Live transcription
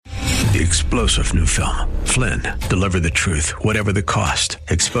The explosive new film, Flynn, deliver the truth, whatever the cost,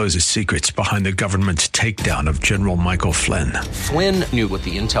 exposes secrets behind the government's takedown of General Michael Flynn. Flynn knew what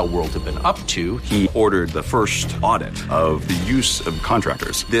the intel world had been up to. He ordered the first audit of the use of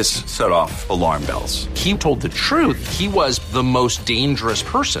contractors. This set off alarm bells. He told the truth. He was the most dangerous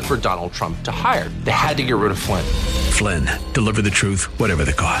person for Donald Trump to hire. They had to get rid of Flynn. Flynn, deliver the truth, whatever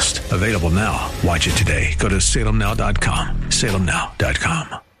the cost. Available now. Watch it today. Go to salemnow.com.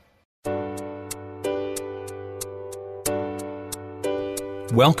 salemnow.com.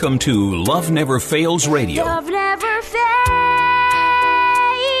 Welcome to Love Never Fails Radio. Love never fails.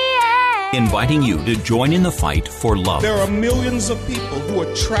 Inviting you to join in the fight for love. There are millions of people who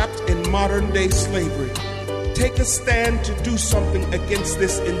are trapped in modern-day slavery. Take a stand to do something against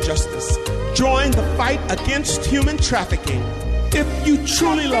this injustice. Join the fight against human trafficking. If you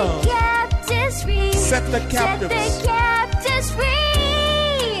truly love, set the captives free.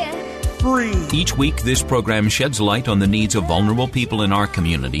 Each week, this program sheds light on the needs of vulnerable people in our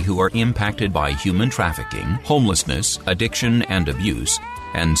community who are impacted by human trafficking, homelessness, addiction, and abuse,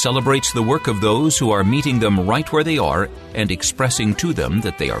 and celebrates the work of those who are meeting them right where they are and expressing to them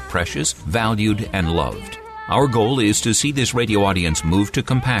that they are precious, valued, and loved. Our goal is to see this radio audience move to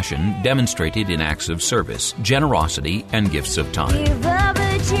compassion demonstrated in acts of service, generosity, and gifts of time. Give up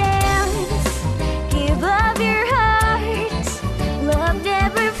a chance. Give up your heart. Love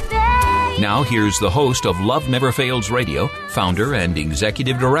never fails. Now here's the host of Love Never Fails Radio, founder and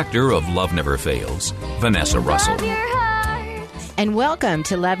executive director of Love Never Fails, Vanessa Russell. And welcome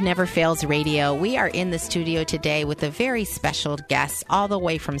to Love Never Fails Radio. We are in the studio today with a very special guest all the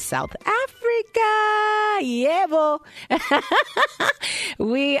way from South Africa. Yeah, boy.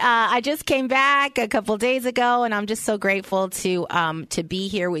 I just came back a couple days ago, and I'm just so grateful to be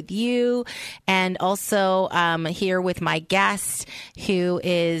here with you, and also here with my guest, who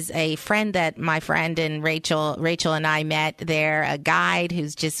is a friend that my friend and Rachel and I met there, a guide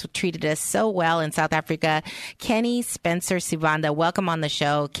who's just treated us so well in South Africa, Kenny Spencer Sibanda. Welcome on the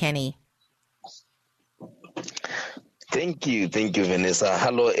show, Kenny. Thank you, Vanessa.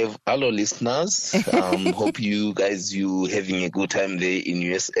 Hello, listeners. Hope you having a good time there in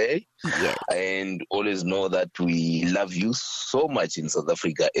USA. Yes. And always know that we love you so much in South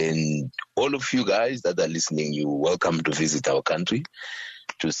Africa. And all of you guys that are listening, you're welcome to visit our country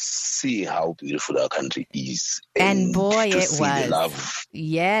to see how beautiful our country is. And boy, it was. The love.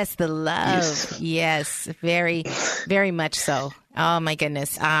 Yes, the love. Yes, very, very much so. Oh, my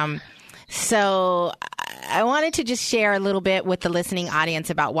goodness. So I wanted to just share a little bit with the listening audience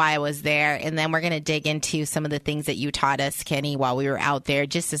about why I was there, and then we're going to dig into some of the things that you taught us, Kenny, while we were out there.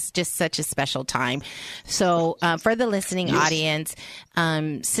 Just such a special time. So for the listening audience,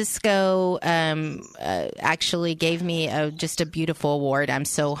 Cisco actually gave me just a beautiful award. I'm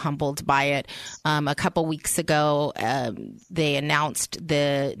so humbled by it. A couple weeks ago, they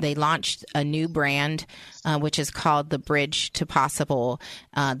launched a new brand, which is called The Bridge to Possible,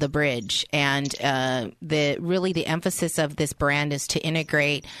 The Bridge. And the emphasis of this brand is to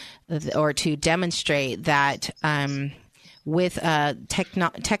integrate or to demonstrate that with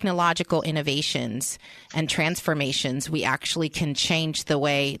technological innovations and transformations, we actually can change the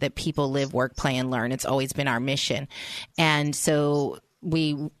way that people live, work, play, and learn. It's always been our mission. And so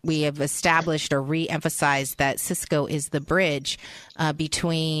we have established or re-emphasized that Cisco is the bridge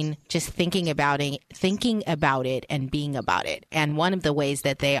between just thinking about it and being about it. And one of the ways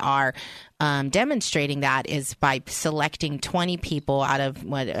that they are demonstrating that is by selecting 20 people out of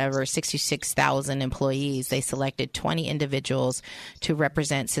whatever 66,000 employees. They selected 20 individuals to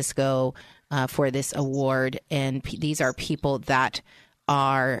represent Cisco for this award, and these are people that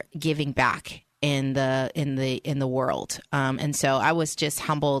are giving back in the world. And so I was just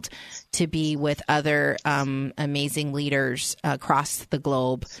humbled to be with other amazing leaders across the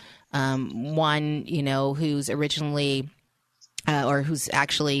globe. One, who's originally who's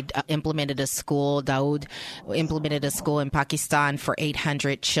actually implemented a school. Dawood implemented a school in Pakistan for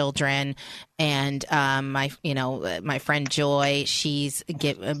 800 children. And my friend Joy, she's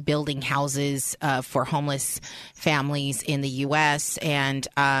building houses for homeless families in the U.S. And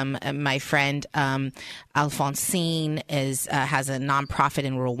my friend Alphonsine has a nonprofit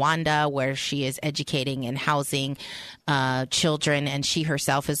in Rwanda where she is educating and housing children. And she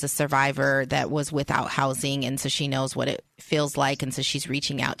herself is a survivor that was without housing, and so she knows what it feels like. And so she's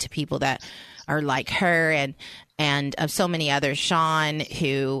reaching out to people that are like her, and so many others. Sean,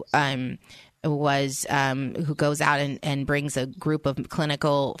 who goes out and brings a group of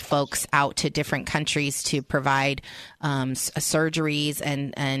clinical folks out to different countries to provide surgeries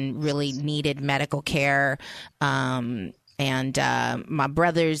and really needed medical care. my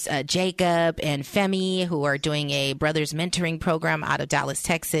brothers Jacob and Femi, who are doing a brothers mentoring program out of Dallas,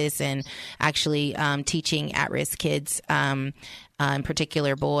 Texas, and actually teaching at-risk kids, in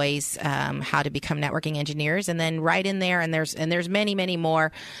particular boys, how to become networking engineers. And then right in there, and there's many, many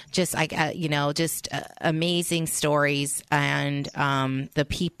more, just like amazing stories, and the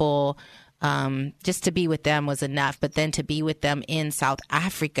people. Just to be with them was enough, but then to be with them in South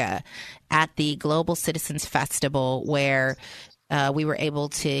Africa at the Global Citizens Festival, where we were able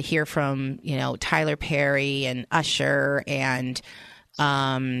to hear from, Tyler Perry and Usher and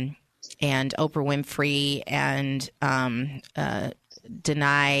Oprah Winfrey and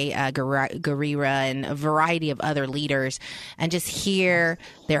Denai Guerrera and a variety of other leaders, and just hear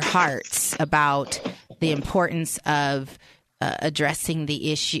their hearts about the importance of addressing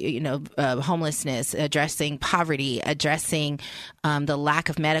the issue, homelessness, addressing poverty, addressing the lack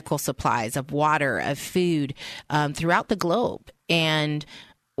of medical supplies, of water, of food throughout the globe. And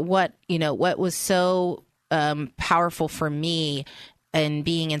what was so powerful for me in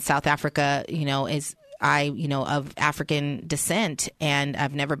being in South Africa, is of African descent, and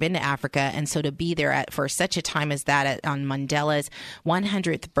I've never been to Africa. And so to be there for such a time as that on Mandela's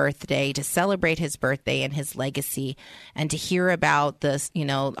 100th birthday, to celebrate his birthday and his legacy, and to hear about this,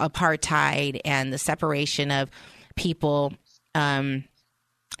 apartheid and the separation of people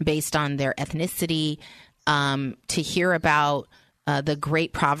based on their ethnicity, to hear about the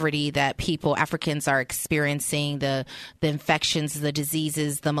great poverty that Africans are experiencing, the infections, the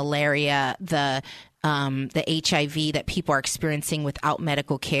diseases, the malaria, the HIV that people are experiencing without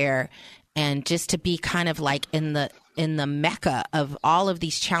medical care, and just to be kind of like in the mecca of all of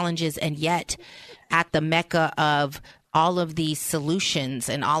these challenges, and yet at the mecca of all of these solutions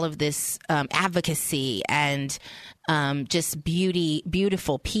and all of this advocacy and just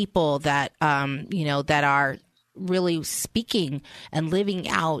beautiful people that that are really speaking and living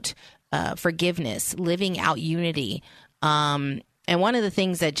out forgiveness, living out unity. And one of the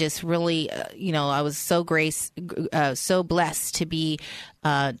things that just really, I was so blessed to be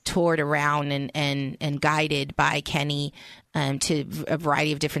toured around and guided by Kenny to a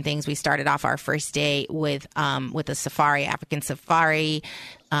variety of different things. We started off our first day with a safari, African safari,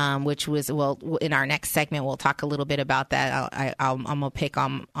 which was, in our next segment, we'll talk a little bit about that. I'm going to pick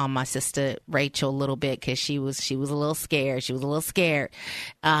on my sister Rachel a little bit, because she was a little scared.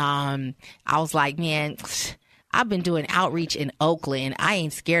 I was like, man, I've been doing outreach in Oakland. I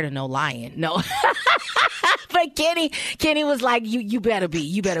ain't scared of no lion. No. But Kenny was like, you better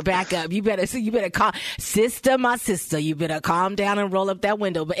back up. You better calm, my sister, you better calm down and roll up that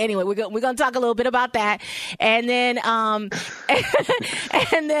window. But anyway, we're going to talk a little bit about that. And then,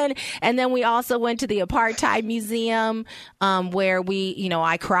 and then we also went to the Apartheid Museum, where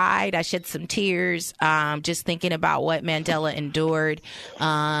I cried, I shed some tears, just thinking about what Mandela endured.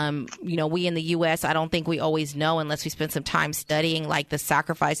 We in the U.S., I don't think we always know, unless we spend some time studying, like the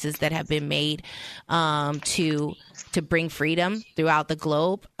sacrifices that have been made, to bring freedom throughout the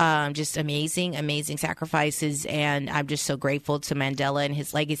globe. Just amazing sacrifices. And I'm just so grateful to Mandela and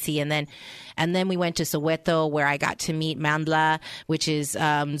his legacy. And then we went to Soweto, where I got to meet Mandla, which is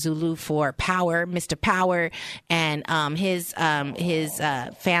Zulu for power, Mr. Power, and his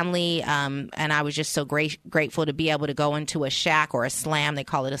family. And I was just so grateful to be able to go into a shack, or a slam. They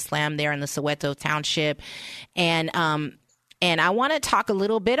call it a slam there in the Soweto township. And I want to talk a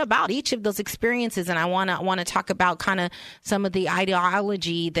little bit about each of those experiences, and I want to talk about kind of some of the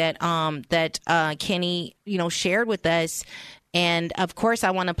ideology that Kenny shared with us. And of course,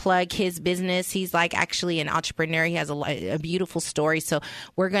 I want to plug his business. He's like actually an entrepreneur. He has a beautiful story. So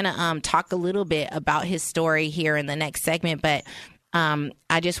we're gonna talk a little bit about his story here in the next segment, but.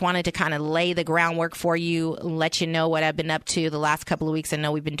 I just wanted to kind of lay the groundwork for you, let you know what I've been up to the last couple of weeks. I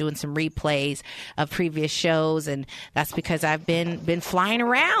know we've been doing some replays of previous shows, and that's because I've been flying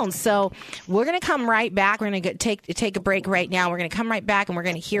around. So we're going to come right back. We're going to take a break right now. We're going to come right back, and we're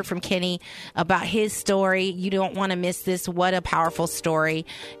going to hear from Kenny about his story. You don't want to miss this. What a powerful story,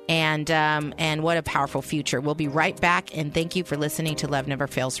 and what a powerful future. We'll be right back, and thank you for listening to Love Never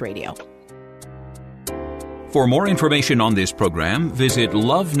Fails Radio. For more information on this program, visit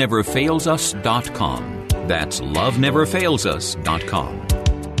loveneverfailsus.com. That's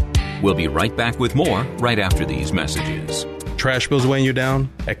loveneverfailsus.com. We'll be right back with more right after these messages. Trash bills weighing you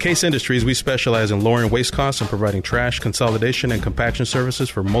down? At Case Industries, we specialize in lowering waste costs and providing trash consolidation and compaction services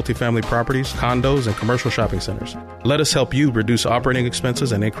for multifamily properties, condos, and commercial shopping centers. Let us help you reduce operating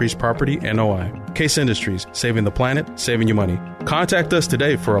expenses and increase property NOI. Case Industries, saving the planet, saving you money. Contact us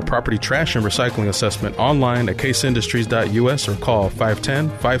today for a property trash and recycling assessment online at caseindustries.us or call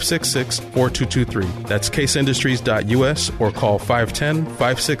 510-566-4223. That's caseindustries.us or call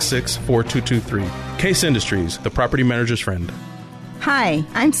 510-566-4223. Case Industries, the property manager's friend. Hi,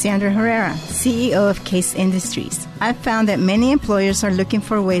 I'm Sandra Herrera, CEO of Case Industries. I've found that many employers are looking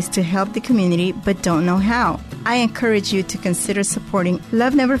for ways to help the community but don't know how. I encourage you to consider supporting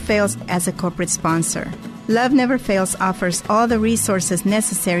Love Never Fails as a corporate sponsor. Love Never Fails offers all the resources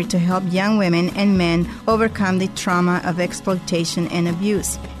necessary to help young women and men overcome the trauma of exploitation and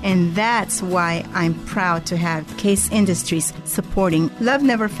abuse. And that's why I'm proud to have Case Industries supporting Love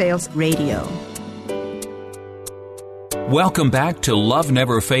Never Fails Radio. Welcome back to Love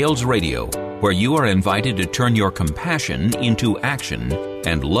Never Fails Radio, where you are invited to turn your compassion into action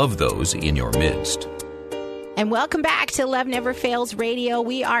and love those in your midst. And welcome back to Love Never Fails Radio.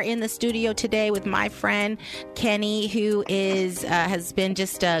 We are in the studio today with my friend Kenny, who has been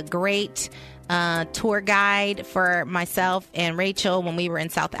just a great tour guide for myself and Rachel when we were in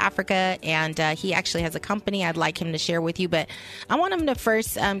South Africa, and he actually has a company I'd like him to share with you. But I want him to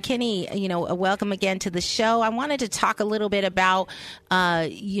first, Kenny, welcome again to the show. I wanted to talk a little bit about,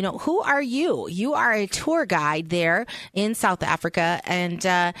 who are you? You are a tour guide there in South Africa, and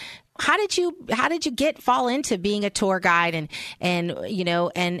how did you fall into being a tour guide,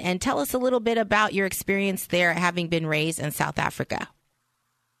 and tell us a little bit about your experience there, having been raised in South Africa?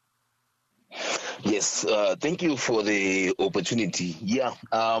 Yes, thank you for the opportunity. Yeah,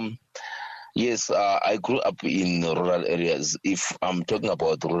 I grew up in rural areas. If I'm talking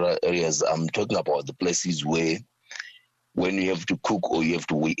about rural areas, I'm talking about the places where when you have to cook or you have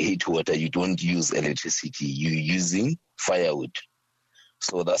to heat water, you don't use electricity, you're using firewood.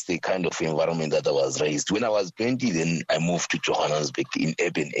 So that's the kind of environment that I was raised. When I was 20, then I moved to Johannesburg in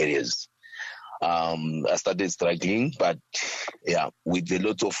urban areas. I started struggling, but with a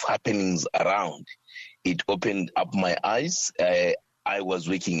lot of happenings around, it opened up my eyes. I was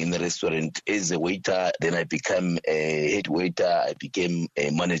working in a restaurant as a waiter, then I became a head waiter, I became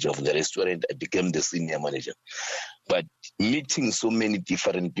a manager of the restaurant, I became the senior manager. But meeting so many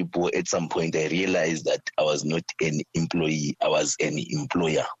different people, at some point I realized that I was not an employee, I was an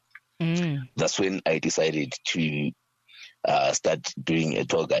employer. That's when I decided to start doing a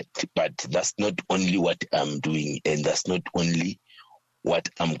tour guide. But that's not only what I'm doing, and that's not only what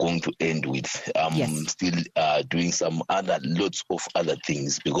I'm going to end with. I'm still doing lots of other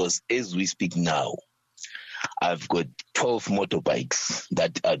things, because as we speak now, I've got 12 motorbikes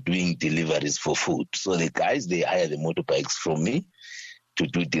that are doing deliveries for food. So the guys, they hire the motorbikes from me to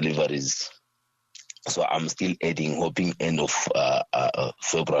do deliveries. So I'm still adding, hoping end of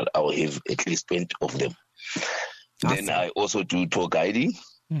February, I will have at least 20 of them. Awesome. Then I also do tour guiding.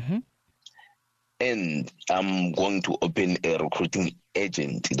 Mm-hmm. And I'm going to open a recruiting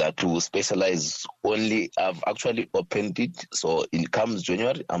agent that will specialize only. I've actually opened it. So in comes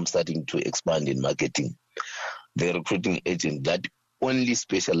January, I'm starting to expand in marketing. The recruiting agent that only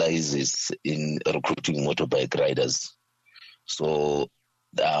specializes in recruiting motorbike riders. So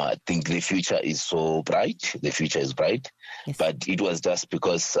I think the future is so bright. The future is bright. Yes. But it was just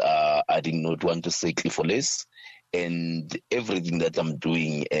because I did not want to settle for less. And everything that I'm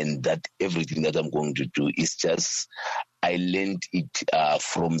doing and that everything that I'm going to do is just, I learned it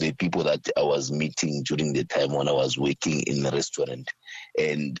from the people that I was meeting during the time when I was working in the restaurant.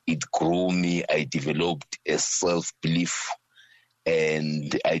 And it grew me. I developed a self-belief,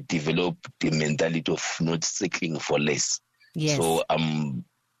 and I developed the mentality of not settling for less. Yes. So I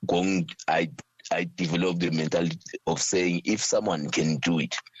developed the mentality of saying, if someone can do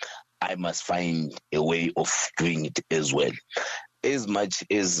it, I must find a way of doing it as well. As much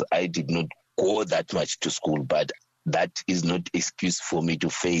as I did not go that much to school, but that is not excuse for me to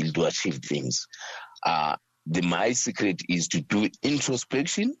fail to achieve things. My secret is to do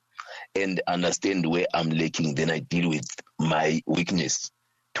introspection and understand where I'm lacking. Then I deal with my weakness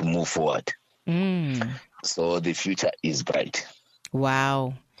to move forward. So the future is bright.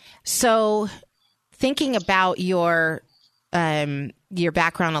 Wow. So thinking about your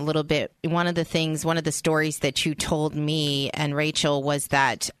background a little bit, one of the stories that you told me and Rachel was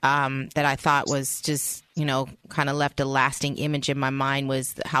that I thought was just, kind of left a lasting image in my mind,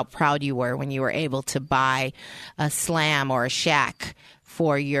 was how proud you were when you were able to buy a slam or a shack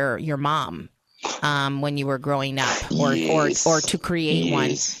for your mom. when you were growing up, or to create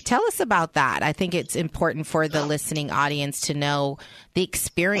one. Tell us about that. I think it's important for the listening audience to know the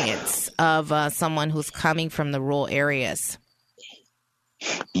experience of someone who's coming from the rural areas.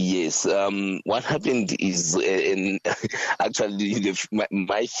 Yes. What happened is, actually,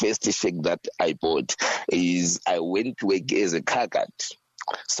 my first check that I bought is I went to work as a car guard.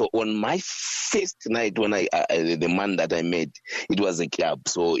 So on my first night, when the man that I met, it was a club,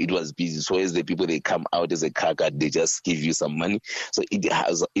 so it was busy. So as the people, they come out as a car guard, they just give you some money. So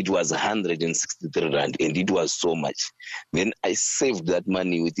it was 163 rand, and it was so much. Then I saved that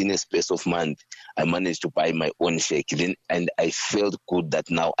money within a space of month. I managed to buy my own shake, and I felt good that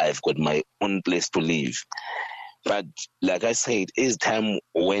now I've got my own place to live. But like I said, as time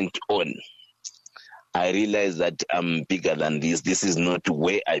went on, I realized that I'm bigger than this. This is not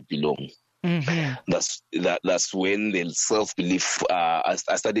where I belong. Mm-hmm. That's when the self-belief, I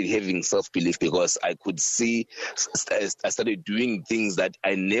started having self-belief, because I could see, I started doing things that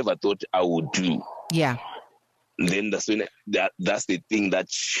I never thought I would do. Yeah. Then that's the thing that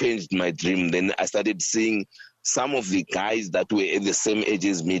changed my dream. Then I started seeing some of the guys that were at the same age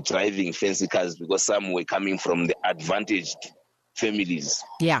as me driving fancy cars, because some were coming from the advantaged families.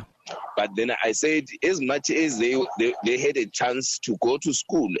 Yeah. But then I said, as much as they had a chance to go to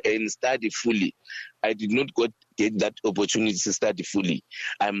school and study fully, I did not get that opportunity to study fully.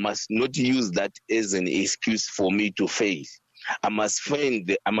 I must not use that as an excuse for me to fail. I must find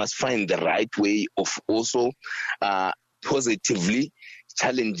the right way of also positively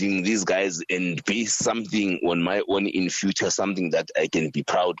challenging these guys and be something on my own in future, something that I can be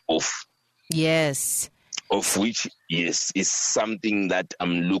proud of. Yes. Of which, yes, is something that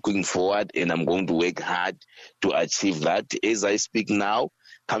I'm looking forward, and I'm going to work hard to achieve that. As I speak now,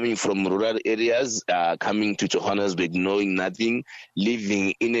 coming from rural areas, coming to Johannesburg, knowing nothing,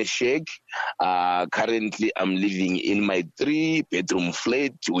 living in a shack. Currently, I'm living in my 3-bedroom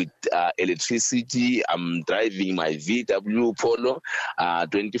flat with electricity. I'm driving my VW Polo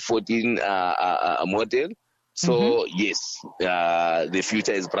 2014 model. So, yes, the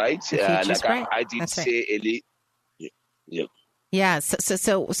future is bright. Bright. I did That's say earlier. Yeah. Yeah.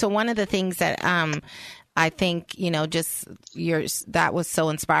 So one of the things that I think, that was so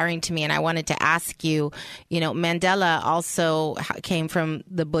inspiring to me. And I wanted to ask you, Mandela also came from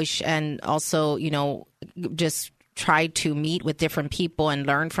the bush, and also, just tried to meet with different people and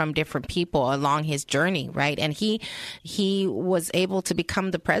learn from different people along his journey, right? And he was able to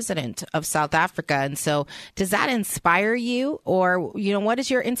become the president of South Africa. And so does that inspire you, or, what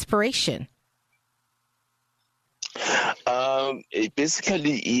is your inspiration?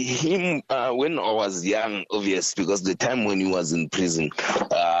 Basically, him, when I was young, obvious, because the time when he was in prison,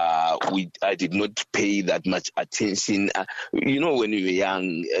 I did not pay that much attention. When you were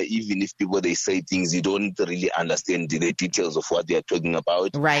young, even if people, they say things, you don't really understand the details of what they are talking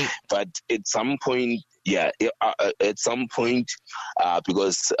about. Right. But at some point,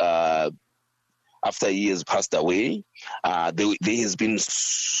 because after he has passed away, there has been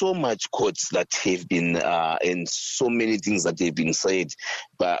so much quotes that have been, and so many things that have been said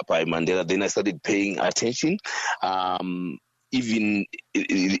by Mandela. Then I started paying attention, even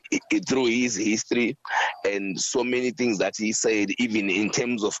through his history, and so many things that he said, even in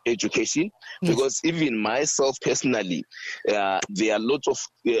terms of education. Yes. Because even myself personally, there are lots of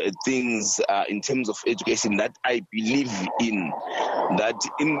things in terms of education that I believe in, that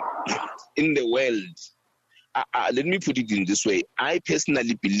in the world, let me put it in this way. I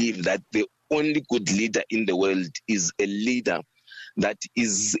personally believe that the only good leader in the world is a leader that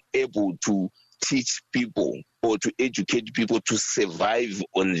is able to teach people or to educate people to survive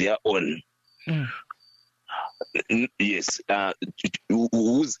on their own. Mm. Yes,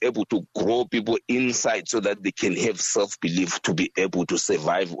 who's able to grow people inside so that they can have self-belief to be able to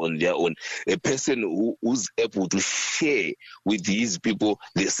survive on their own. A person who's able to share with these people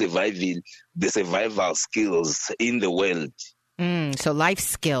the survival skills in the world. So life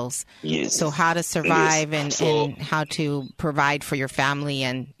skills. Yes. So how to survive, and how to provide for your family,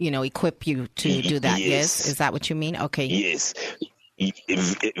 and, equip you to do that. Yes. Is that what you mean? Okay. Yes.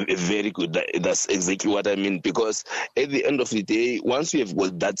 Very good. That's exactly what I mean. Because at the end of the day, once you have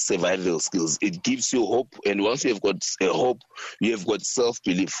got that survival skills, it gives you hope. And once you have got hope, you have got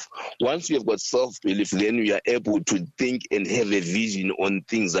self-belief. Once you have got self-belief, then you are able to think and have a vision on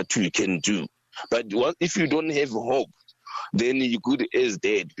things that you can do. But if you don't have hope, then you're good as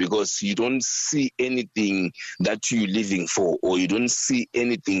dead, because you don't see anything that you're living for, or you don't see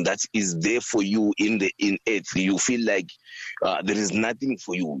anything that is there for you in earth. You feel like there is nothing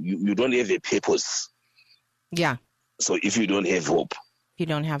for you. You don't have a purpose. Yeah. So if you don't have hope. You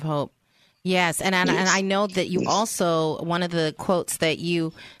don't have hope. Yes, and I know that you also, one of the quotes that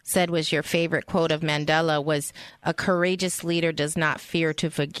you said was your favorite quote of Mandela was, "A courageous leader does not fear to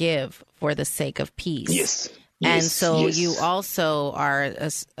forgive for the sake of peace." Yes. And so you also are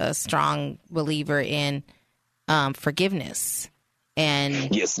a strong believer in forgiveness.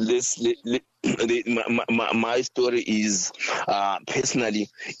 And yes, my story is personally,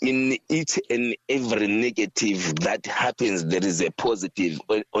 in each and every negative that happens, there is a positive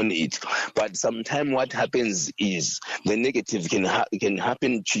on it. But sometimes what happens is the negative can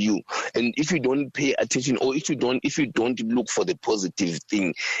happen to you, and if you don't pay attention, or if you don't look for the positive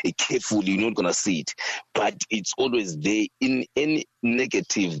thing carefully, you're not gonna see it. But it's always there. In any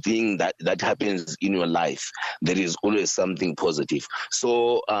negative thing that happens in your life, there is always something positive.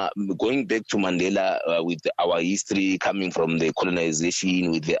 So going back to Mandela, with our history coming from the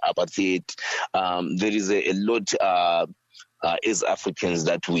colonization, with the apartheid, there is a lot as Africans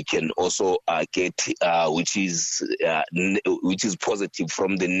that we can also get, which is positive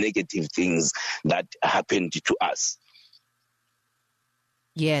from the negative things that happened to us.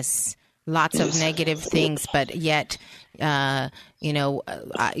 Yes. Lots of negative things, but yet, it's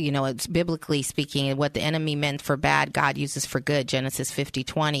biblically speaking, what the enemy meant for bad, God uses for good, Genesis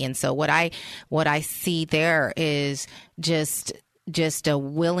 50:20. And so what I see there is just a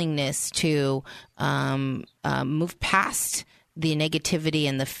willingness to move past the negativity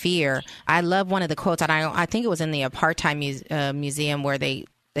and the fear. I love one of the quotes, and I think it was in the Apartheid Museum, where they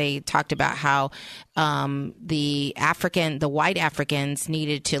talked about how the white Africans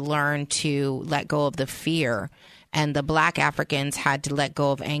needed to learn to let go of the fear, and the black Africans had to let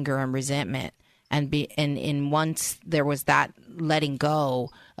go of anger and resentment. And once there was that letting go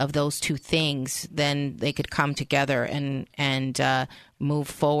of those two things, then they could come together and move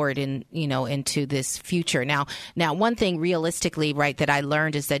forward into this future. Now, one thing realistically, right, that I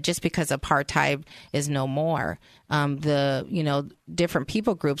learned is that just because apartheid is no more, different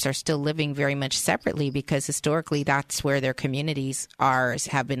people groups are still living very much separately, because historically that's where their communities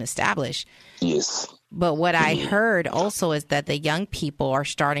have been established. Yes. But what I heard also is that the young people are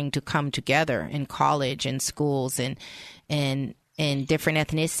starting to come together in college and schools, and different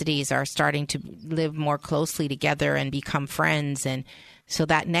ethnicities are starting to live more closely together and become friends. And so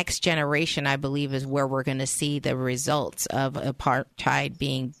that next generation, I believe, is where we're going to see the results of apartheid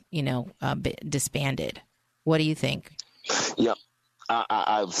being, disbanded. What do you think? Yeah.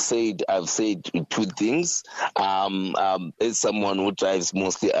 I've said two things. As someone who drives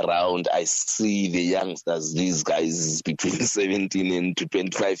mostly around, I see the youngsters, these guys between 17 and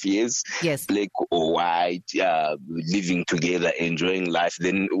 25 years, yes, black or white, living together, enjoying life.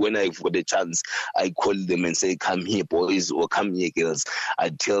 Then when I get a chance, I call them and say, "Come here, boys," or "Come here, girls." I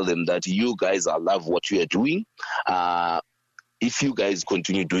tell them that you guys, I love what you are doing. If you guys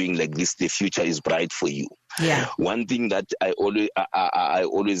continue doing like this, the future is bright for you. Yeah. One thing that I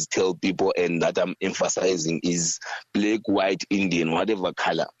always tell people, and that I'm emphasizing, is black, white, Indian, whatever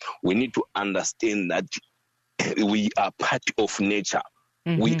color, we need to understand that we are part of nature.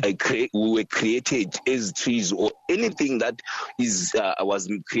 Mm-hmm. We were created as trees, or anything that was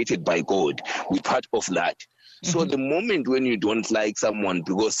created by God. We're part of that. So the moment when you don't like someone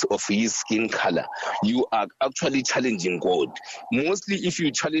because of his skin color, you are actually challenging God. Mostly if you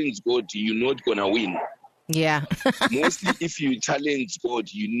challenge God, you're not going to win. Yeah. Mostly if you challenge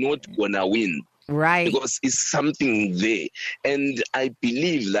God, you're not going to win. Right. Because it's something there. And I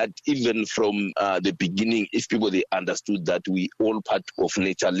believe that even from the beginning, if people, they understood that we all part of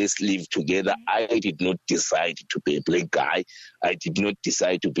nature, let's live together. I did not decide to be a black guy. I did not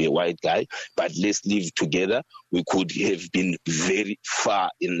decide to be a white guy, but let's live together. We could have been very far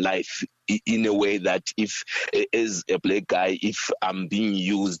in life, in a way that if, as a black guy, if I'm being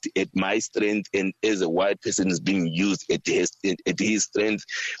used at my strength, and as a white person is being used at his strength,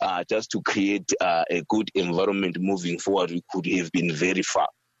 just to create a good environment moving forward, we could have been very far.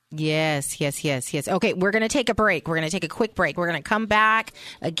 Yes. Okay, we're going to take a break. We're going to take a quick break. We're going to come back.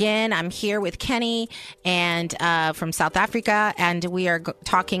 Again, I'm here with Kenny and from South Africa, and we are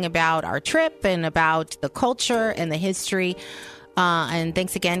talking about our trip and about the culture and the history. And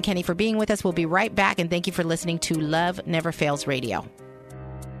thanks again, Kenny, for being with us. We'll be right back, and thank you for listening to Love Never Fails Radio.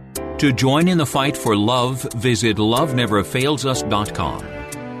 To join in the fight for love, visit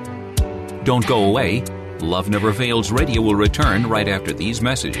loveneverfailsus.com. Don't go away. Love Never Fails Radio will return right after these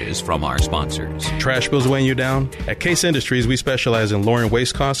messages from our sponsors. Trash bills weighing you down? At Case Industries, we specialize in lowering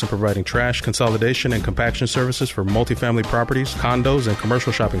waste costs and providing trash consolidation and compaction services for multifamily properties, condos, and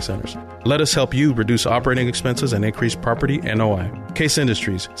commercial shopping centers. Let us help you reduce operating expenses and increase property NOI. Case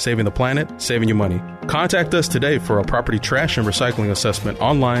Industries, saving the planet, saving you money. Contact us today for a property trash and recycling assessment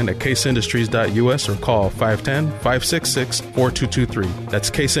online at caseindustries.us or call 510-566-4223. That's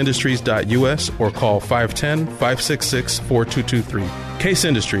caseindustries.us or call 510-566-4223. Case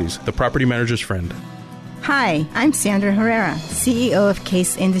Industries, the property manager's friend. Hi, I'm Sandra Herrera, CEO of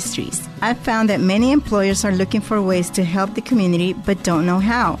Case Industries. I've found that many employers are looking for ways to help the community but don't know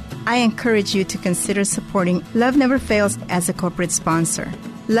how. I encourage you to consider supporting Love Never Fails as a corporate sponsor.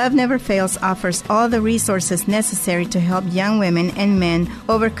 Love Never Fails offers all the resources necessary to help young women and men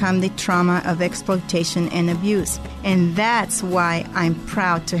overcome the trauma of exploitation and abuse. And that's why I'm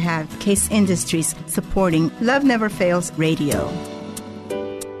proud to have Case Industries supporting Love Never Fails Radio.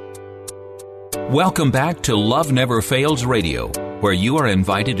 Welcome back to Love Never Fails Radio, where you are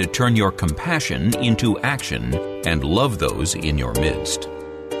invited to turn your compassion into action and love those in your midst.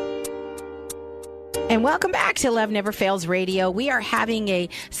 And welcome back to Love Never Fails Radio. We are having a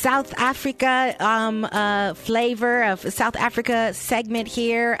South Africa flavor of South Africa segment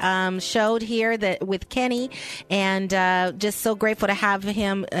here, showed here that with Kenny, and just so grateful to have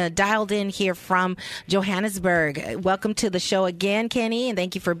him dialed in here from Johannesburg. Welcome to the show again, Kenny, and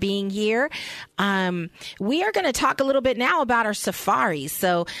thank you for being here. We are going to talk a little bit now about our safaris.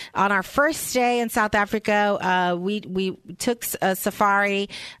 So on our first day in South Africa, we took a safari.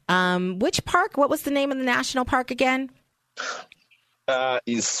 Which park? What was the name of the national park again?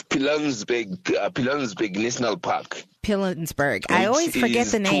 It's Pilanesberg National Park. Pilanesberg. I always forget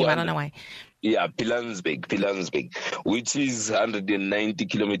the name. I don't know why. Yeah, Pilanesberg, which is 190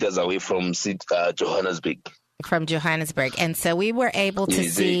 kilometers away from Johannesburg. From Johannesburg. And so we were able to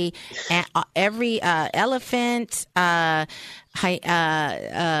see every elephant, warthogs,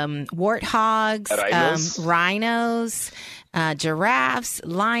 rhinos, giraffes,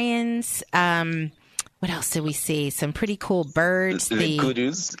 lions. What else did we see? Some pretty cool birds. The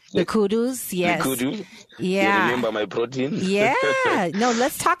kudus. The kudus, yes. The kudu. Yeah. You remember my protein? Yeah. No,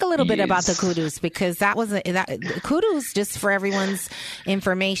 let's talk a little bit about the kudus, because kudus, just for everyone's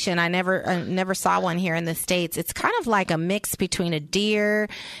information, I never saw one here in the States. It's kind of like a mix between a deer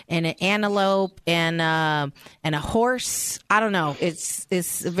and an antelope and a horse. I don't know.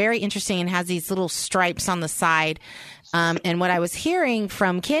 It's very interesting and has these little stripes on the side. And what I was hearing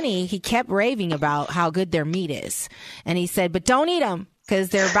from Kenny, he kept raving about how good their meat is. And he said, but don't eat them because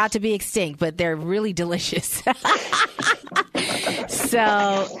they're about to be extinct, but they're really delicious.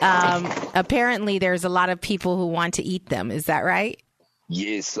 So apparently there's a lot of people who want to eat them. Is that right?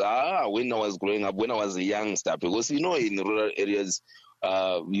 Yes. When I was growing up, when I was a youngster, because, in rural areas,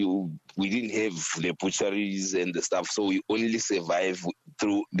 we didn't have the butcheries and the stuff, so we only survive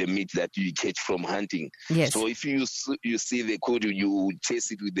through the meat that you catch from hunting. Yes. So if you see the kudu, you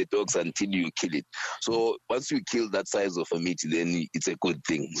chase it with the dogs until you kill it. So once you kill that size of a meat, then it's a good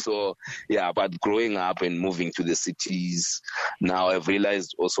thing. So yeah, but growing up and moving to the cities, now I've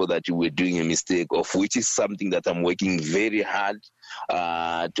realized also that you were doing a mistake, of which is something that I'm working very hard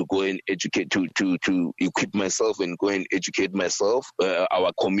to go and educate, to equip myself and go and educate myself,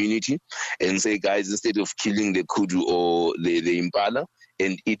 our community, and say, guys, instead of killing the kudu or the impala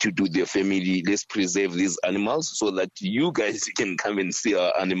and eat it with your family, let's preserve these animals so that you guys can come and see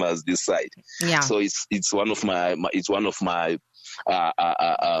our animals this side. Yeah. So it's one of my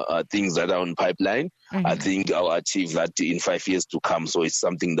things that are on pipeline. Mm-hmm. I think I'll achieve that in 5 years to come. So it's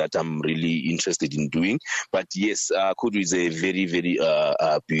something that I'm really interested in doing. But yes, kudu is a very, very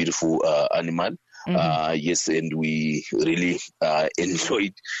beautiful animal. Mm-hmm. Yes, and we really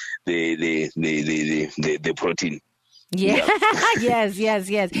enjoyed the protein. Yeah. Yes.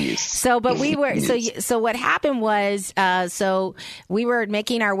 So, but we were, so what happened was, so we were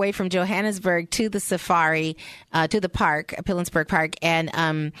making our way from Johannesburg to the safari, to the park, Pilanesberg Park.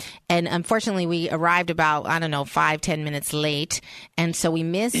 And unfortunately we arrived about, 5-10 minutes late. And so we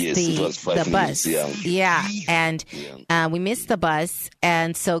missed the bus. Yeah. And, we missed the bus.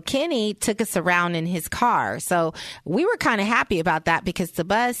 And so Kenny took us around in his car. So we were kind of happy about that because the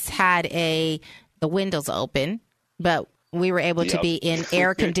bus had the windows open. But we were able to be in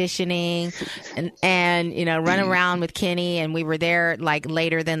air conditioning and run around with Kenny. And we were there like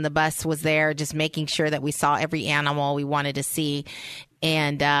later than the bus was there, just making sure that we saw every animal we wanted to see.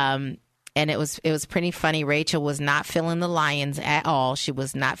 And it was pretty funny. Rachel was not feeling the lions at all. She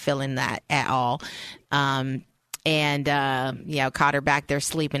was not feeling that at all. caught her back there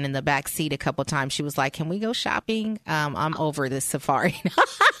sleeping in the back seat a couple times. She was like, "Can we go shopping? I'm over this safari."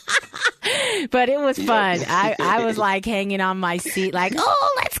 But it was fun. I was like hanging on my seat like,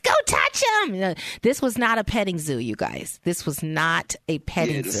 "Oh, let's go touch him." This was not a petting zoo, you guys. This was not a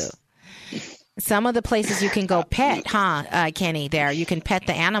petting zoo. Some of the places you can go pet, Kenny, there. You can pet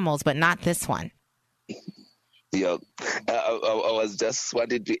the animals, but not this one. Yeah, I was just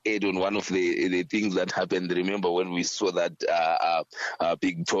wanted to add on one of the things that happened. Remember when we saw that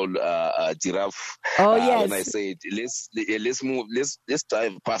big tall giraffe? Oh yes. When I said let's move, let's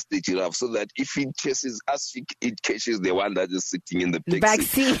drive past the giraffe so that if it chases us, it catches the one that is sitting in the back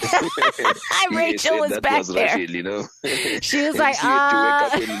seat. Rachel was back was there. Rachel, you know. She was like, she had to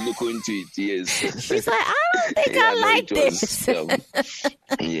wake up and look into it. Yes. She's like, I don't think I like this.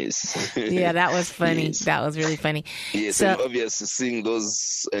 Yes. Yeah, that was funny. Yes. That was really funny. Yes, so, and obviously seeing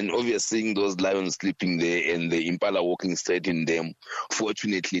those lions sleeping there and the impala walking straight in them.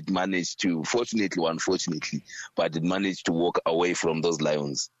 Fortunately, it managed to walk away from those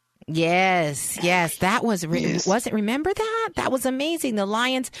lions. Yes, that was was it? Remember that? That was amazing. The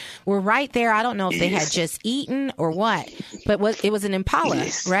lions were right there. I don't know if they had just eaten or what, but it was an impala,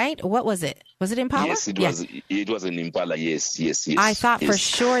 right? What was it? Was it impala? Yes, it was. It was an impala. Yes. I thought for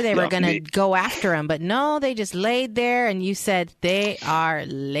sure they were going to go after him, but no, they just laid there. And you said they are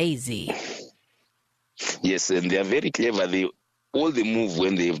lazy. Yes, and they are very clever. All they move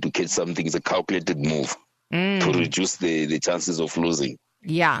when they have to catch something is a calculated move to reduce the chances of losing.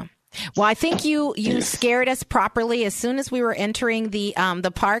 Yeah. Well, I think you scared us properly. As soon as we were entering the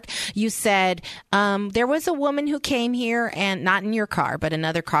park, you said there was a woman who came here, and not in your car, but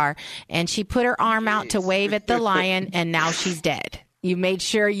another car, and she put her arm out to wave at the lion, and now she's dead. You made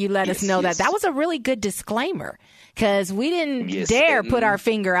sure you let us know that. That was a really good disclaimer, because we didn't dare put our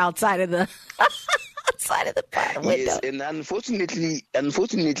finger outside of the window. Yes, and unfortunately,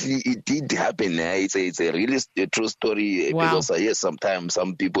 it did happen. It's a really true story. Wow. Because sometimes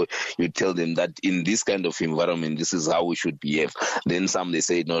some people, you tell them that in this kind of environment, this is how we should behave. Then some, they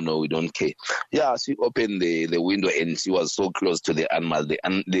say, no, we don't care. Yeah, she opened the window and she was so close to the animal, to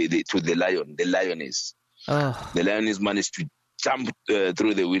the lion, the lioness. Oh. The lioness managed to jump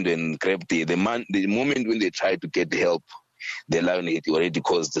through the window and grab the moment when they tried to get help. The lion had already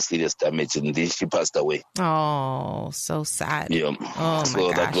caused the serious damage, and then she passed away. Oh, so sad. Yeah. Oh, so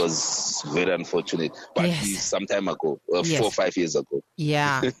my that gosh. was very unfortunate. But some time ago, 4 or 5 years ago.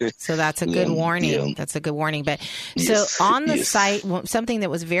 Yeah. So that's a good warning. Yeah. That's a good warning. But so on the site, something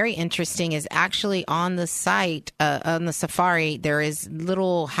that was very interesting is actually on the site, on the safari, there is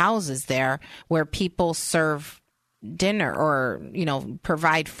little houses there where people serve dinner or,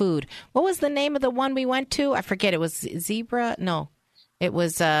 provide food. What was the name of the one we went to? I forget. It was Zebra. No, it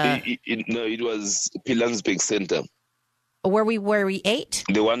was. It was Pilanesberg Center. Where we ate?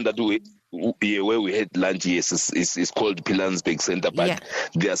 The one that where we had lunch, yes, is called Pilanesberg Center. But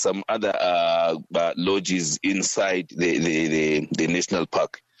there are some other lodges inside the national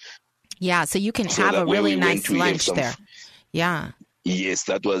park. Yeah, so you can have a really nice lunch there. Yeah. Yes,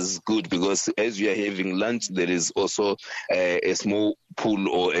 that was good because as we are having lunch, there is also a small pool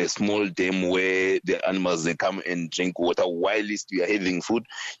or a small dam where the animals, they come and drink water. While you are having food,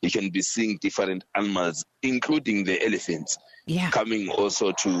 you can be seeing different animals, including the elephants, coming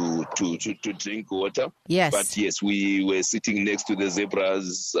also to drink water. Yes. But yes, we were sitting next to the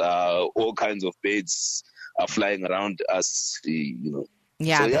zebras. All kinds of birds are flying around us,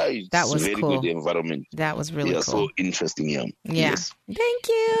 Yeah, so, it's that was very cool. good environment. That was really cool. So interesting, Yeah. Yes. Thank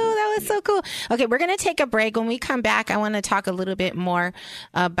you. That was so cool. Okay, we're going to take a break. When we come back, I want to talk a little bit more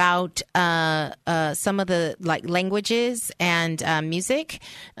about some of the languages and music,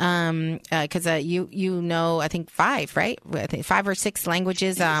 because you know, I think 5, right? I think 5 or 6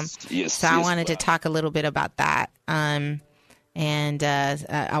 languages. Yes. So I wanted to talk a little bit about that. And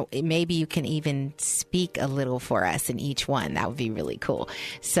maybe you can even speak a little for us in each one. That would be really cool.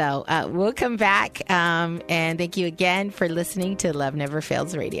 So we'll come back. And thank you again for listening to Love Never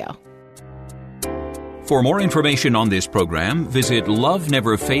Fails Radio. For more information on this program, visit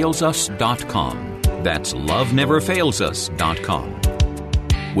loveneverfailsus.com. That's loveneverfailsus.com.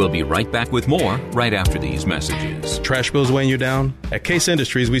 We'll be right back with more right after these messages. Trash bills weighing you down? At Case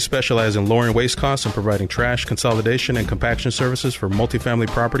Industries, we specialize in lowering waste costs and providing trash consolidation and compaction services for multifamily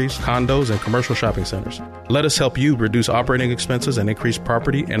properties, condos, and commercial shopping centers. Let us help you reduce operating expenses and increase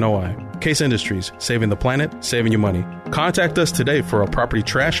property NOI. Case Industries, saving the planet, saving you money. Contact us today for a property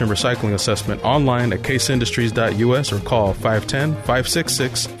trash and recycling assessment online at caseindustries.us or call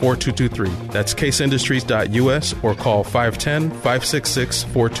 510-566-4223. That's caseindustries.us or call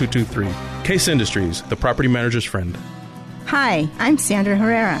 510-566-4223. Case Industries, the property manager's friend. Hi, I'm Sandra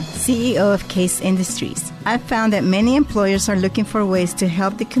Herrera, CEO of Case Industries. I've found that many employers are looking for ways to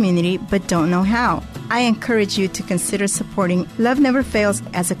help the community but don't know how. I encourage you to consider supporting Love Never Fails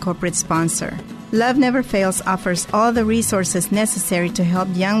as a corporate sponsor. Love Never Fails offers all the resources necessary to help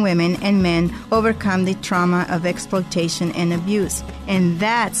young women and men overcome the trauma of exploitation and abuse. And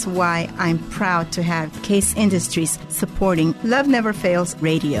that's why I'm proud to have Case Industries supporting Love Never Fails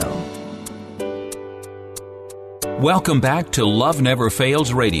Radio. Welcome back to Love Never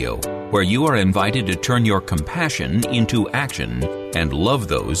Fails Radio, where you are invited to turn your compassion into action and love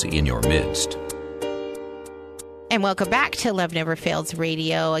those in your midst. And welcome back to Love Never Fails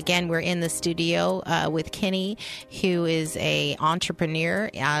Radio. Again, we're in the studio with Kenny, who is an entrepreneur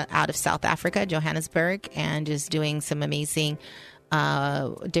out of South Africa, Johannesburg, and is doing some amazing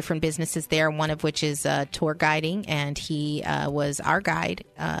different businesses there, one of which is tour guiding, and he was our guide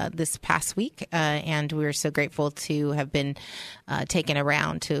this past week, and we're so grateful to have been taken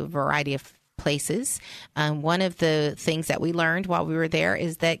around to a variety of places. One of the things that we learned while we were there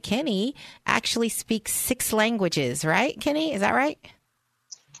is that Kenny actually speaks 6 languages, right, Kenny? Is that right?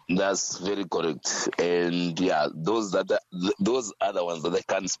 That's very correct. And yeah, those are the ones that I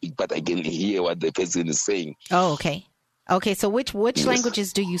can't speak, but I can hear what the person is saying. Oh, okay. Okay, so which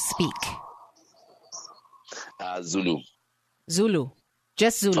languages do you speak? Zulu. Zulu.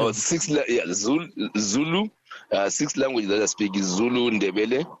 Just Zulu. Oh, Zulu. 6 languages that I speak is Zulu,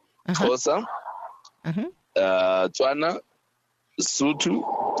 Ndebele, Xhosa, Tswana, Sotho,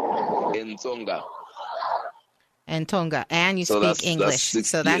 and Tsonga. And Tonga. And you speak English.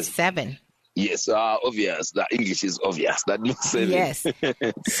 So that's 7. Yes, obvious. The English is obvious. That means 7. Yes.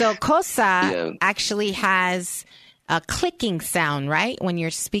 So Xhosa actually has a clicking sound, right? When you're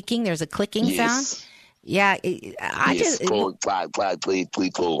speaking, there's a clicking sound. Yeah,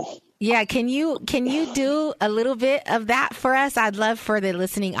 Yeah, can you do a little bit of that for us? I'd love for the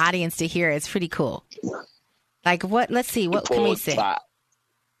listening audience to hear it. It's pretty cool. Like what? Let's see. What can we say?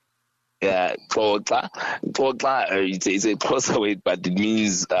 Yeah, it's a Xhosa word, but it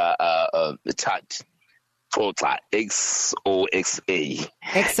means chat. Xoxa.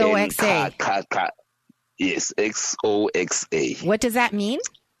 Xoxa. Yes, Xoxa. What does that mean?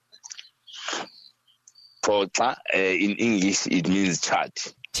 In English, it means church.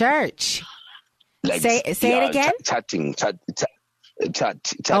 Church. Like, say it again. Chatting. Chat.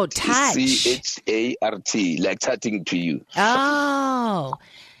 Oh, touch. CHART, like chatting to you. Oh,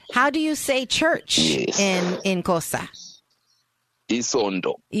 how do you say church in Xhosa?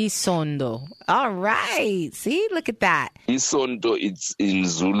 Isondo. All right. See, look at that. Isondo, it's in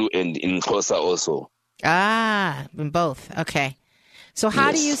Zulu and in Xhosa also. Ah, in both. Okay. So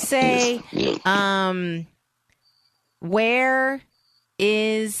how do you say, where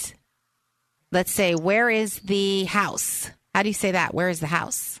is the house? How do you say that? Where is the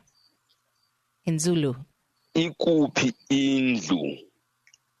house? In Zulu. Ikuphi indlu.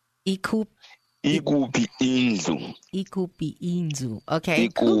 Ikuphi indlu. Okay.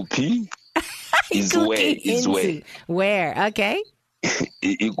 Ikuphi is where. Where? Okay.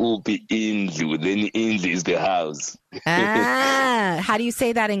 Ikuphi indlu. Then indlu is the house. How do you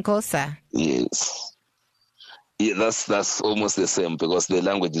say that in Xhosa? Yes. Yeah, that's almost the same because the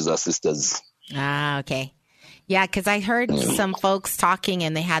languages are sisters. Ah, okay. Yeah, because I heard some folks talking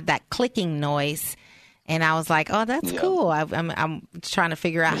and they had that clicking noise, and I was like, "Oh, that's cool." I'm trying to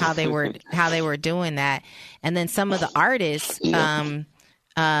figure out how they were doing that, and then some of the artists, Sho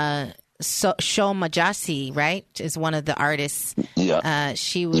Majasi, right, is one of the artists. Yeah.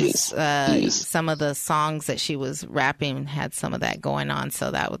 She was some of the songs that she was rapping had some of that going on,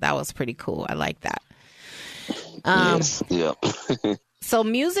 so that was pretty cool. I like that. Yes. Yeah. So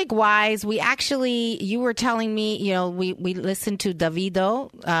music-wise, you were telling me, we listened to Davido,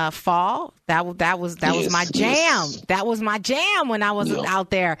 Fall. That was my jam. Yes. That was my jam when I was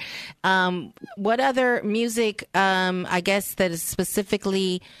out there. What other music, I guess, that is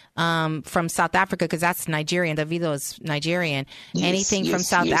specifically from South Africa, because that's Nigerian. Davido is Nigerian. Yes, anything from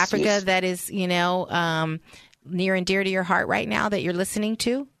South Africa that is, near and dear to your heart right now that you're listening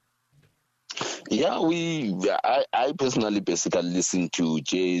to? Yeah, I personally basically listen to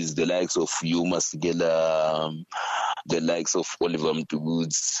jazz, the likes of Yuma Sigela, the likes of Oliver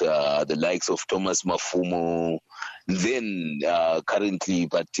Mdubutz, the likes of Thomas Mafumo. Then currently,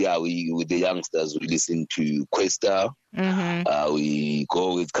 but we with the youngsters, we listen to Questa. Mm-hmm. We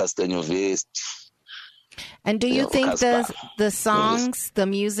go with Castaño Vest. And do you think the songs, the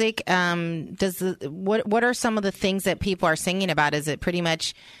music, what are some of the things that people are singing about? Is it pretty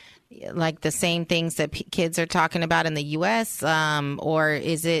much like the same things that kids are talking about in the U.S., or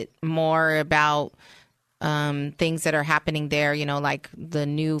is it more about things that are happening there, you know, like the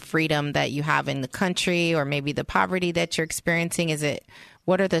new freedom that you have in the country, or maybe the poverty that you're experiencing?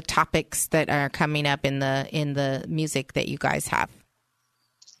 What are the topics that are coming up in the music that you guys have?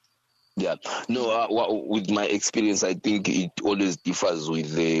 Yeah, no. With my experience, I think it always differs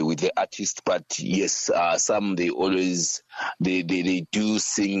with the artist. But yes, some they do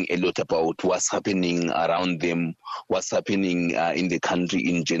sing a lot about what's happening around them, what's happening in the country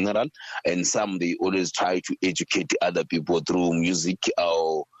in general, and some they always try to educate other people through music,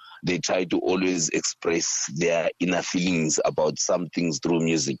 or they try to always express their inner feelings about some things through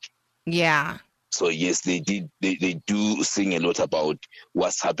music. Yeah. So yes, they do sing a lot about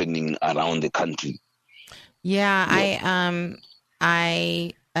what's happening around the country. Yeah,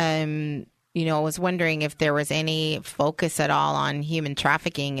 I was wondering if there was any focus at all on human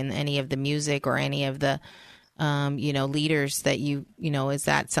trafficking in any of the music or any of the leaders that is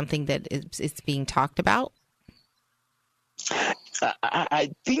that something that it's being talked about?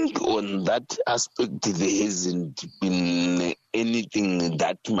 I think on that aspect there hasn't been anything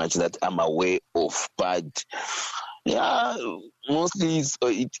that much that I'm aware of, but yeah, mostly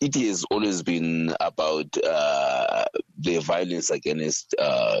it has always been about the violence against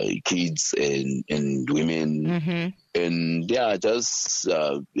kids and women, mm-hmm. and yeah, just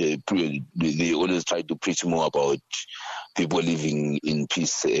they always try to preach more about people living in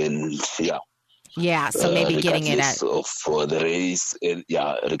peace, and yeah, so maybe getting it at for the race, and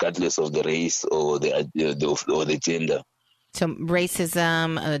regardless of the race or the gender. So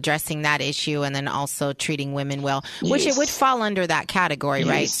racism, addressing that issue, and then also treating women well, which it would fall under that category,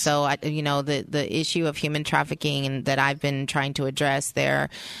 right? So, the issue of human trafficking and that I've been trying to address there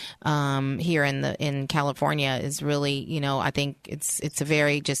here in California is really, I think it's a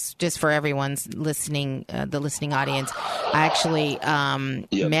very just for everyone's listening, the listening audience. I actually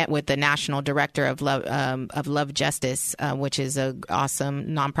met with the national director of Love Justice, which is an awesome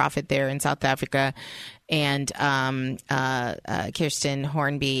nonprofit there in South Africa. And Kirsten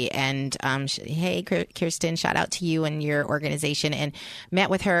Hornby, and hey, Kirsten, shout out to you and your organization. And met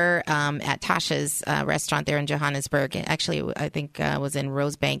with her at Tasha's restaurant there in Johannesburg. Actually, I think was in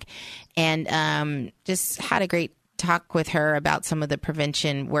Rosebank, and just had a great talk with her about some of the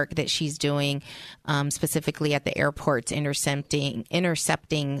prevention work that she's doing, specifically at the airports, intercepting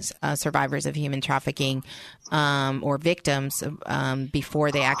survivors of human trafficking or victims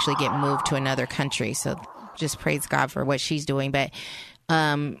before they actually get moved to another country. So just praise God for what she's doing. But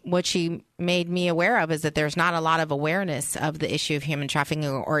what she made me aware of is that there's not a lot of awareness of the issue of human trafficking,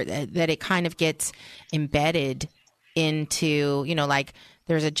 or that it kind of gets embedded into, like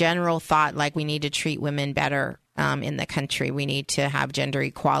there's a general thought like we need to treat women better in the country. We need to have gender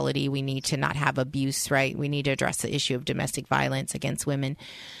equality. We need to not have abuse, right? We need to address the issue of domestic violence against women.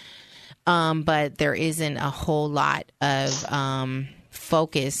 But there isn't a whole lot of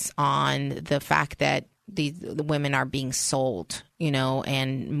focus on the fact that the women are being sold,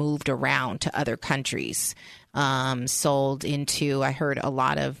 and moved around to other countries, sold into, I heard a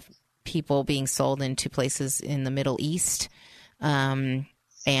lot of people being sold into places in the Middle East,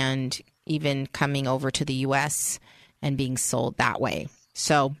 and even coming over to the U.S. and being sold that way.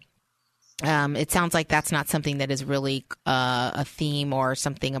 So it sounds like that's not something that is really a theme or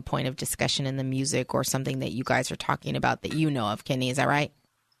something, a point of discussion in the music, or something that you guys are talking about that you know of, Kenny. Is that right?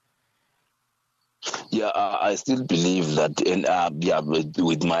 Yeah, I still believe that, and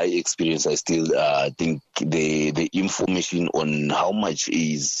with my experience, I still think the information on how much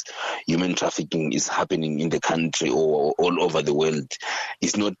is human trafficking is happening in the country or all over the world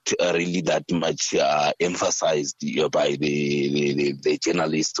is not really that much emphasized by the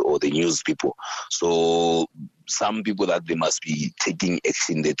journalists or the news people. So some people that they must be taking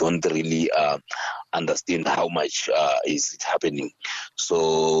action, they don't really understand how much is it happening.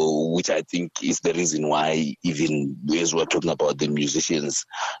 So, which I think is the reason why, even as we're talking about the musicians,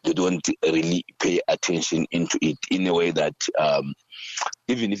 they don't really pay attention into it in a way that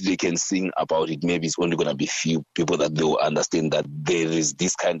even if they can sing about it, maybe it's only going to be few people that they will understand that there is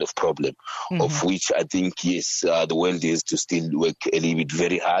this kind of problem, mm-hmm. of which I think, yes, the world is to still work a little bit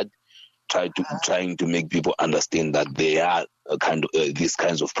very hard, trying to make people understand that there are these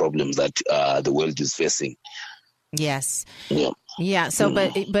kinds of problems that the world is facing. Yes. Yeah. Yeah. So,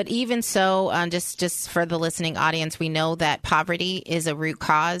 but even so, just for the listening audience, we know that poverty is a root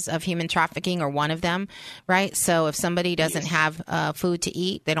cause of human trafficking, or one of them, right? So if somebody doesn't have food to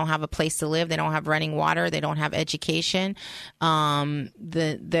eat, they don't have a place to live, they don't have running water, they don't have education,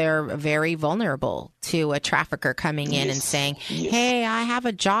 they're very vulnerable to a trafficker coming in and saying, hey, I have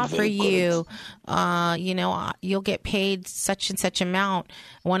a job for you. You'll get paid such and such amount.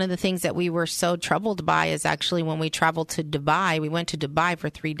 One of the things that we were so troubled by is actually when we traveled to Dubai. We went to Dubai for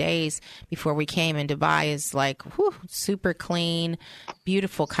 3 days before we came, and Dubai is like super clean,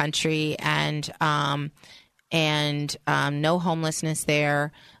 beautiful country, and no homelessness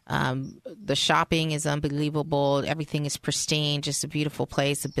there. The shopping is unbelievable. Everything is pristine, just a beautiful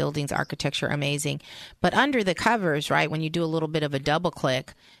place. The buildings, architecture, amazing. But under the covers, right, when you do a little bit of a double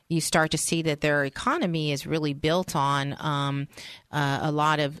click, you start to see that their economy is really built on a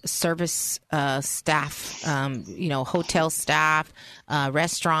lot of service staff, hotel staff,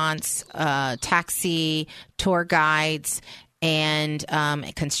 restaurants, taxi, tour guides, and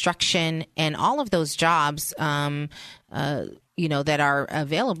construction, and all of those jobs that are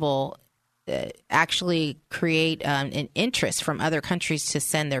available actually create an interest from other countries to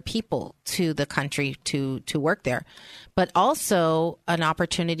send their people to the country to work there, but also an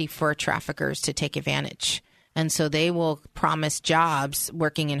opportunity for traffickers to take advantage. And so they will promise jobs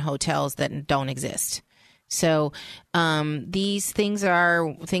working in hotels that don't exist. So these things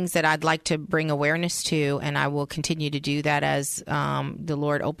are things that I'd like to bring awareness to, and I will continue to do that as the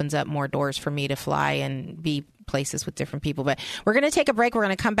Lord opens up more doors for me to fly and be places with different people. But we're going to take a break. We're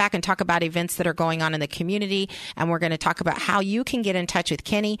going to come back and talk about events that are going on in the community, and we're going to talk about how you can get in touch with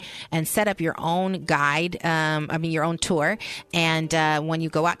Kenny and set up your own guide, your own tour, and when you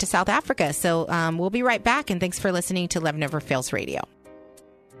go out to South Africa. So we'll be right back, and thanks for listening to Love Never Fails Radio.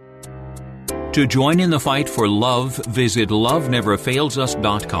 To join in the fight for love, visit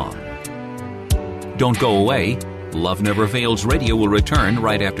loveneverfailsus.com. Don't go away. Love Never Fails Radio will return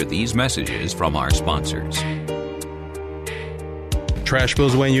right after these messages from our sponsors. Trash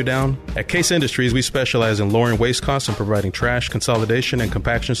bills weighing you down? At Case Industries, we specialize in lowering waste costs and providing trash consolidation and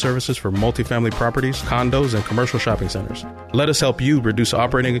compaction services for multifamily properties, condos, and commercial shopping centers. Let us help you reduce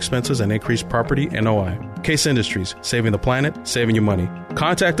operating expenses and increase property NOI. Case Industries, saving the planet, saving you money.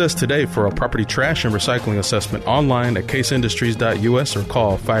 Contact us today for a property trash and recycling assessment online at caseindustries.us or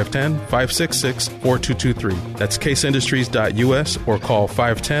call 510-566-4223. That's caseindustries.us or call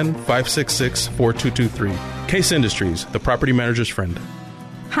 510-566-4223. Case Industries, the property manager's friend.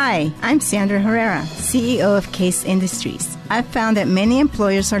 Hi, I'm Sandra Herrera, CEO of Case Industries. I've found that many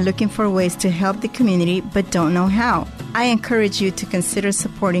employers are looking for ways to help the community but don't know how. I encourage you to consider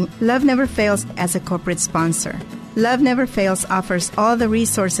supporting Love Never Fails as a corporate sponsor. Love Never Fails offers all the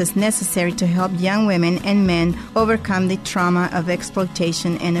resources necessary to help young women and men overcome the trauma of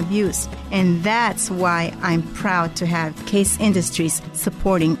exploitation and abuse. And that's why I'm proud to have Case Industries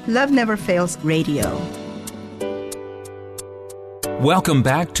supporting Love Never Fails Radio. Welcome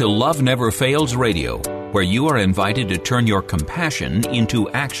back to Love Never Fails Radio, where you are invited to turn your compassion into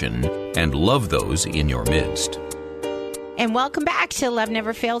action and love those in your midst. And welcome back to Love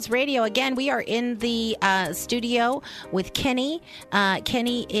Never Fails Radio. Again, we are in the studio with Kenny.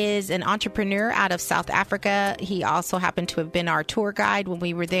 Kenny is an entrepreneur out of South Africa. He also happened to have been our tour guide when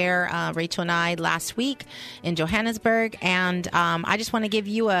we were there, Rachel and I, last week in Johannesburg. And I just want to give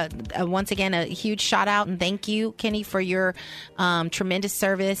you once again a huge shout out and thank you, Kenny, for your tremendous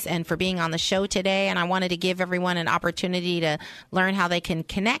service and for being on the show today. And I wanted to give everyone an opportunity to learn how they can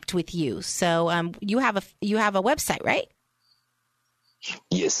connect with you. So you have a website, right?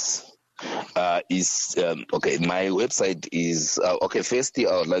 Yes. My website is firstly,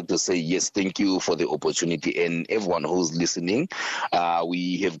 I would like to say yes, thank you for the opportunity, and everyone who's listening.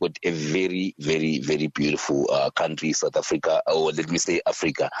 We have got a very, very, very beautiful country, South Africa, or let me say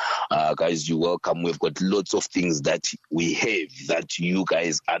Africa. Guys, you're welcome. We've got lots of things that we have that you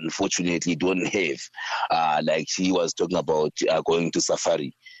guys unfortunately don't have. Like she was talking about going to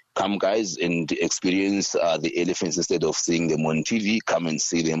safari. Come, guys, and experience the elephants instead of seeing them on TV. Come and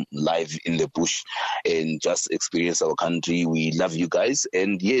see them live in the bush and just experience our country. We love you guys.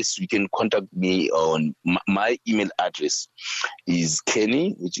 And yes, you can contact me on my email address is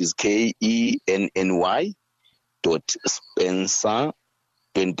Kenny, which is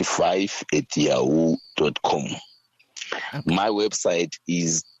KENNY.Spencer25@yahoo.com. Okay. My website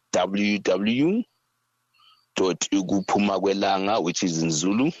is www.uguphumagwelanga, which is in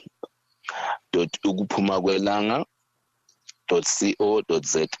Zulu,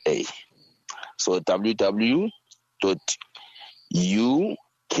 .uguphumagwelanga.co.za. So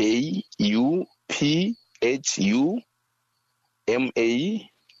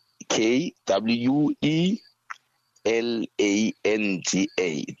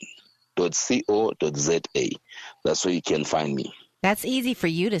That's where you can find me. That's easy for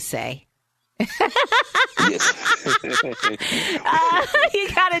you to say. Yes. You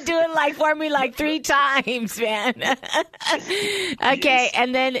got to do it for me 3 times, man. Okay, Yes.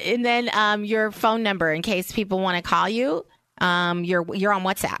 and then your phone number in case people want to call you. You're on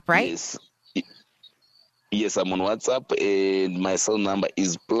WhatsApp, right? Yes. Yes, I'm on WhatsApp, and my cell number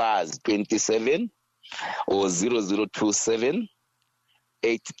is +27 or 0027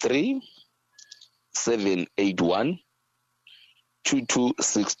 83 781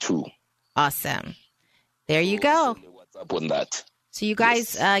 2262. Awesome. There you go. WhatsApp on that. So you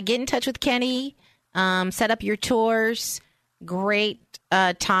guys get in touch with Kenny, set up your tours. Great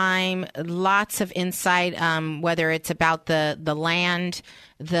time, lots of insight, whether it's about the land,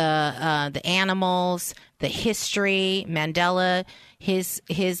 the animals, the history, Mandela,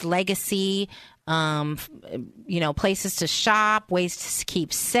 his legacy, places to shop, ways to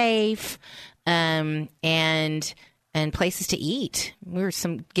keep safe, and places to eat. We were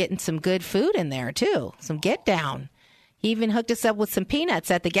getting some good food in there too, some get down. He even hooked us up with some peanuts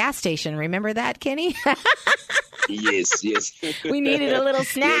at the gas station. Remember that, Kenny? Yes. We needed a little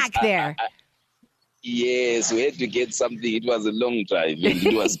snack there. Yes, we had to get something. It was a long drive and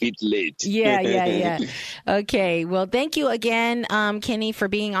it was a bit late. Yeah. Okay. Well, thank you again, Kenny, for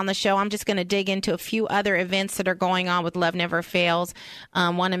being on the show. I'm just going to dig into a few other events that are going on with Love Never Fails.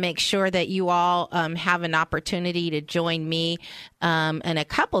 Want to make sure that you all have an opportunity to join me in a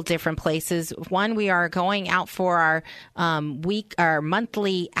couple different places. One, we are going out for our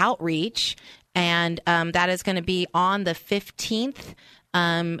monthly outreach, and that is going to be on the 15th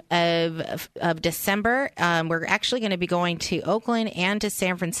of December. We're actually going to be going to Oakland and to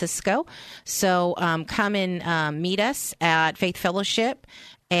San Francisco. So come and meet us at Faith Fellowship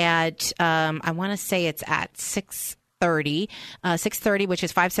at, I want to say it's at 6:30, which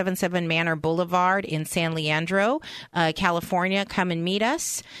is 577 Manor Boulevard in San Leandro, California. Come and meet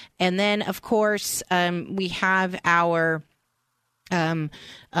us. And then, of course, we have our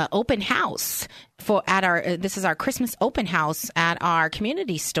open house this is our Christmas open house at our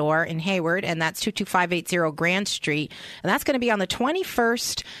community store in Hayward, and that's 22580 Grand Street. And that's going to be on the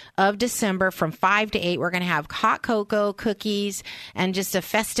 21st of December from 5 to 8. We're going to have hot cocoa, cookies, and just a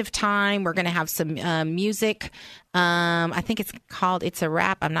festive time. We're going to have some music. I think it's called It's a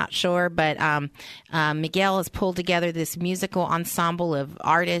Rap. I'm not sure, but Miguel has pulled together this musical ensemble of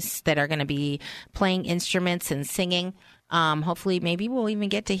artists that are going to be playing instruments and singing. Hopefully, maybe we'll even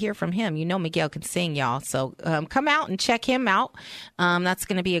get to hear from him. Miguel can sing, y'all. So come out and check him out. That's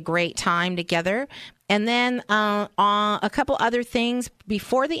going to be a great time together. And then a couple other things.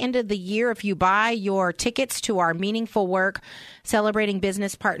 Before the end of the year, if you buy your tickets to our Meaningful Work, Celebrating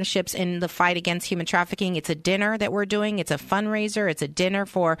Business Partnerships in the Fight Against Human Trafficking, it's a dinner that we're doing. It's a fundraiser. It's a dinner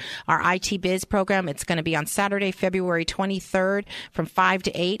for our IT Biz program. It's going to be on Saturday, February 23rd from 5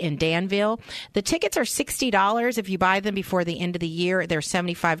 to 8 in Danville. The tickets are $60 if you buy them before the end of the year. They're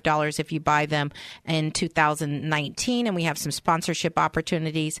 $75 if you buy them in 2019. And we have some sponsorship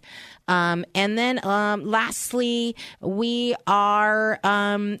opportunities. And then lastly, we are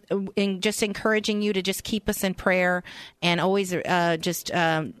just encouraging you to just keep us in prayer and always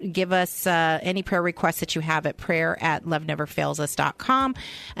give us any prayer requests that you have at prayer@loveneverfailsus.com.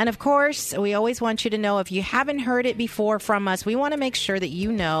 And of course, we always want you to know, if you haven't heard it before from us, we want to make sure that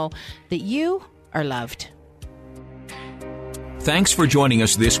you know that you are loved. Thanks for joining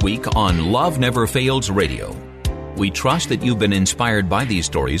us this week on Love Never Fails Radio. We trust that you've been inspired by these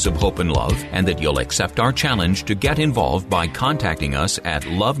stories of hope and love, and that you'll accept our challenge to get involved by contacting us at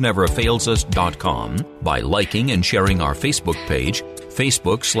loveneverfailsus.com, by liking and sharing our Facebook page,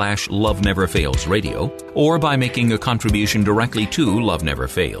 Facebook.com/Love Never Fails Radio, or by making a contribution directly to Love Never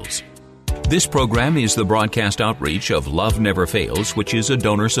Fails. This program is the broadcast outreach of Love Never Fails, which is a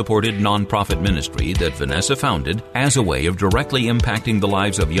donor-supported nonprofit ministry that Vanessa founded as a way of directly impacting the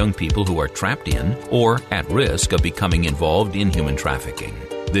lives of young people who are trapped in or at risk of becoming involved in human trafficking.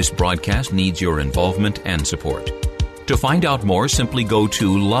 This broadcast needs your involvement and support. To find out more, simply go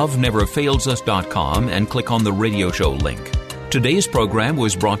to loveneverfailsus.com and click on the radio show link. Today's program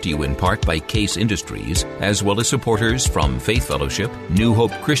was brought to you in part by Case Industries, as well as supporters from Faith Fellowship, New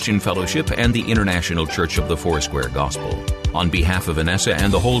Hope Christian Fellowship, and the International Church of the Foursquare Gospel. On behalf of Vanessa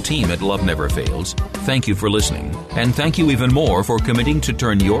and the whole team at Love Never Fails, thank you for listening, and thank you even more for committing to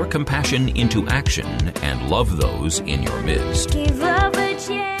turn your compassion into action and love those in your midst. Give love a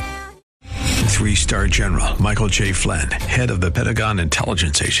chance. 3-star General Michael J. Flynn, head of the Pentagon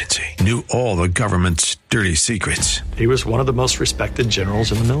Intelligence Agency, knew all the government's dirty secrets. He was one of the most respected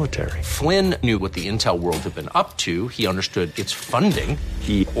generals in the military. Flynn knew what the intel world had been up to. He understood its funding.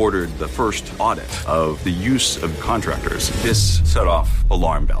 He ordered the first audit of the use of contractors. This set off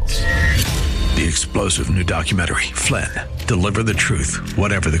alarm bells. The explosive new documentary, Flynn, Deliver the Truth,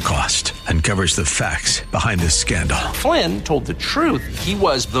 Whatever the Cost, uncovers the facts behind this scandal. Flynn told the truth. He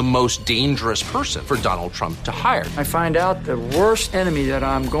was the most dangerous person for Donald Trump to hire. I find out the worst enemy that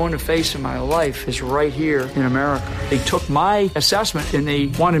I'm going to face in my life is right here in America. They took my assessment and they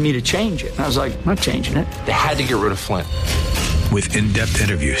wanted me to change it. And I was like, I'm not changing it. They had to get rid of Flynn. With in-depth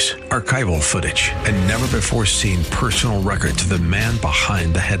interviews, archival footage, and never-before-seen personal records of the man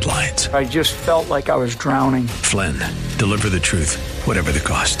behind the headlines. I just felt like I was drowning. Flynn, Deliver the Truth, Whatever the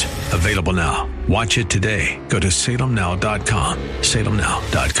Cost. Available now. Watch it today. Go to salemnow.com.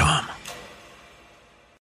 salemnow.com.